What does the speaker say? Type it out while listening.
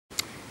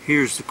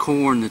Here's the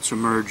corn that's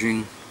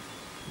emerging.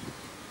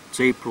 It's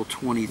April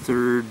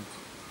 23rd,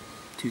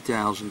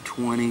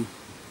 2020.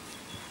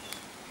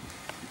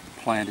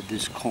 Planted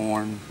this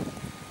corn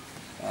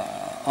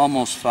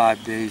almost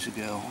 5 days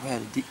ago. We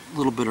had a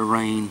little bit of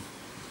rain.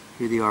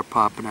 Here they are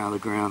popping out of the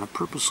ground. I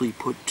purposely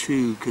put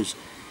two because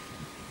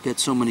I got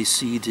so many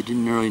seeds I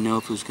didn't really know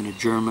if it was going to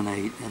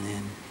germinate, and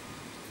then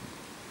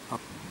I'll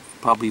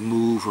probably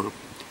move or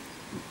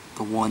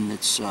the one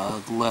that's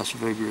the less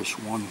vigorous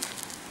one.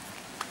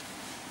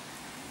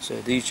 So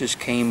these just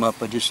came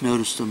up. I just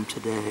noticed them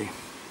today.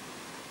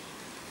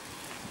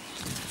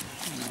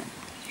 And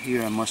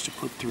here I must have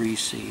put 3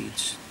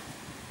 seeds.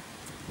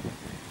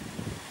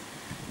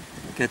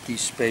 Got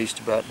these spaced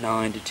about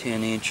 9 to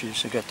 10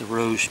 inches. I got the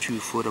rows 2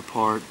 foot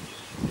apart.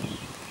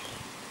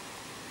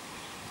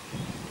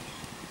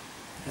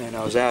 And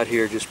I was out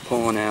here just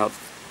pulling out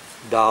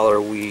dollar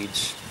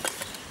weeds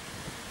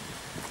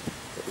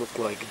that look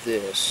like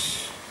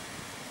this.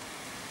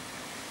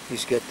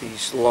 He's got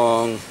these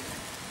long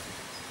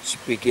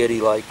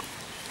spaghetti-like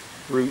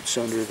roots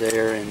under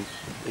there, and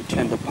they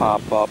tend to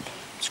pop up.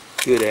 It's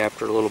good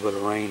after a little bit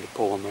of rain to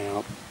pull them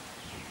out.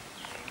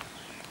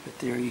 But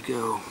there you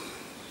go.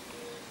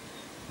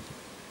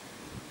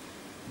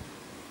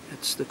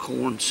 That's the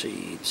corn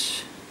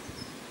seeds,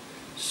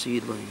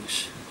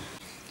 seedlings.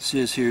 It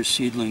says here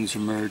seedlings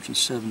emerge in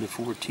 7 to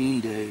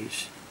 14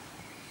 days.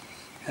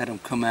 Had them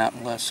come out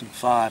in less than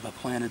 5. I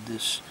planted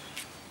this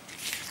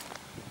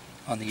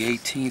on the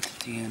 18th at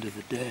the end of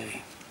the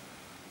day.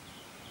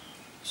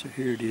 So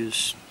here it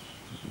is,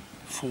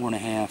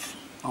 4.5,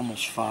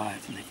 almost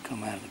 5, and they've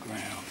come out of the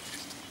ground.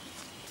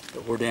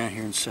 But we're down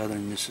here in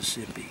southern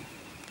Mississippi,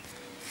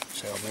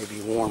 so maybe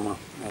warmer.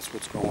 That's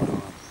what's going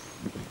on.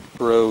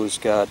 Row's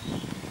got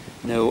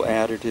no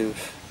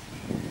additive,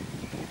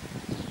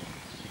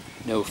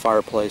 no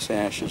fireplace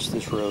ashes.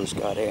 This row's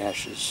got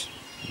ashes.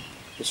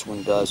 This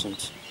one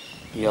doesn't.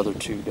 The other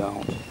 2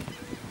 don't.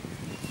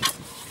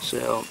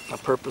 So I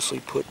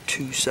purposely put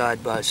 2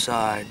 side by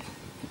side.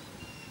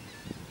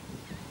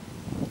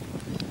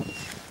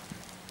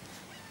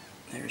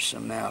 There's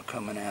some now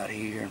coming out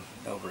here,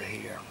 over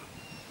here.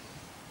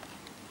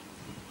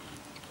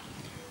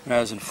 When I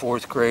was in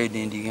 4th grade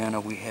in Indiana,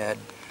 we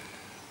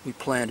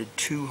planted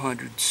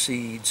 200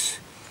 seeds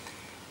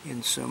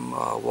in some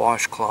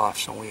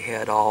washcloths, and we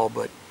had all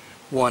but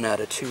 1 out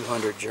of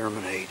 200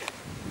 germinate.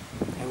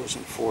 That was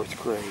in 4th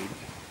grade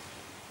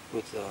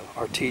with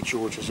our teacher,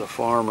 which is a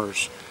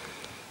farmer's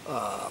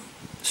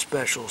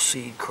special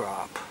seed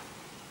crop.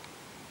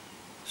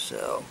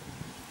 So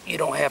you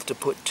don't have to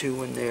put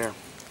 2 in there.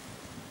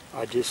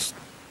 I just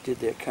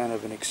did that kind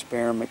of an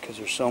experiment because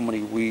there's so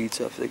many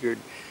weeds. I figured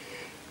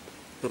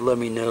it would let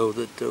me know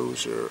that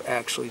those are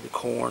actually the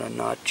corn and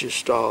not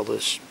just all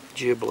this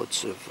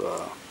giblets of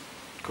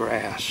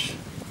grass.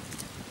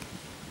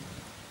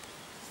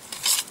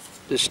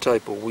 This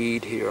type of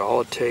weed here,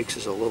 all it takes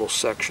is a little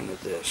section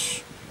of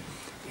this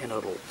and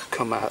it'll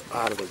come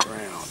out of the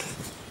ground.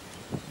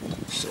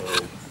 So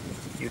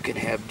you can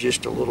have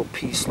just a little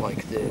piece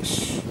like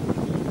this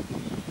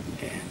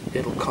and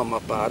it'll come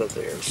up out of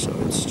there. So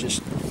it's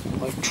just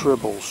like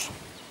tribbles.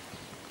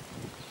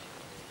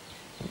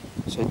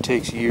 So it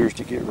takes years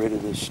to get rid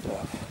of this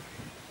stuff.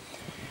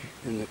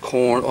 And the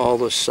corn, all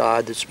the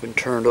side that's been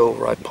turned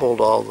over, I pulled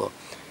all the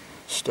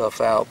stuff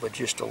out, but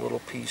just a little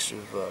piece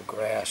of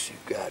grass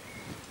you've got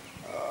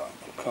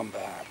will come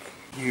back.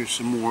 Here's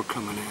some more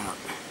coming out.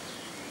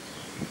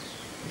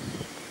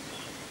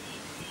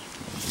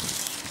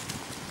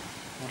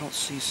 I don't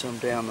see some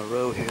down the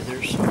road here.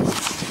 There's some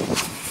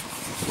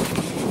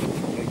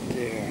right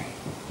there.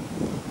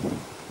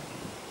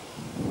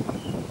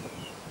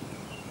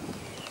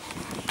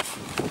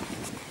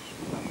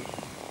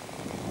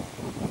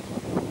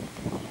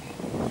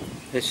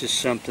 This is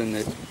something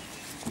that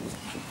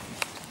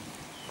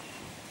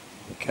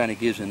kind of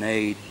gives an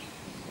aid.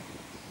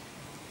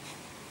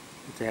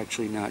 It's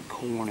actually not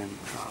corn and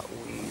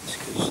weeds,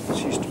 because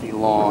this used to be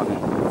lawn.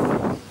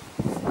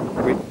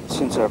 And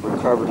since I've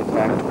recovered it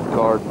back to a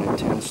garden, it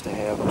tends to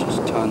have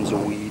just tons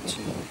of weeds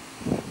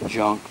and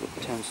junk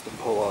that tends to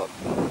pull up.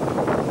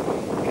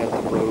 Got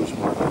the rose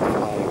market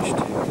flags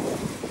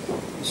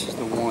too. This is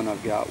the one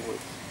I've got with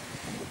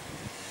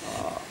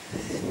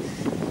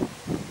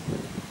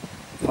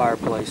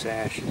fireplace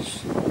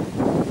ashes.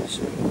 It's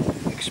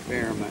an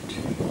experiment.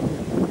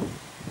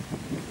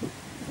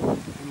 I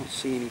don't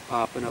see any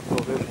popping up. Oh,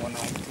 there's one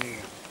right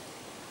there.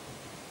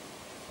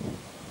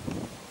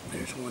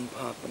 There's one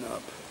popping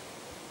up.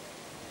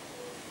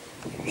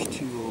 There's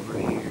 2 over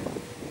here.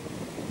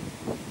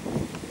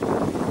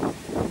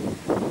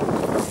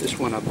 This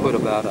one I put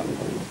about a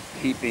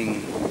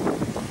heaping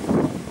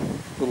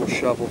little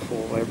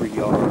shovelful every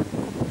yard.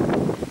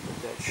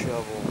 With that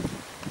shovel.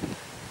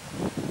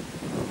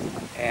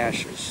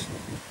 Ashes.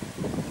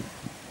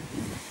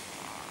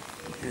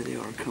 Here they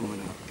are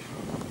coming up.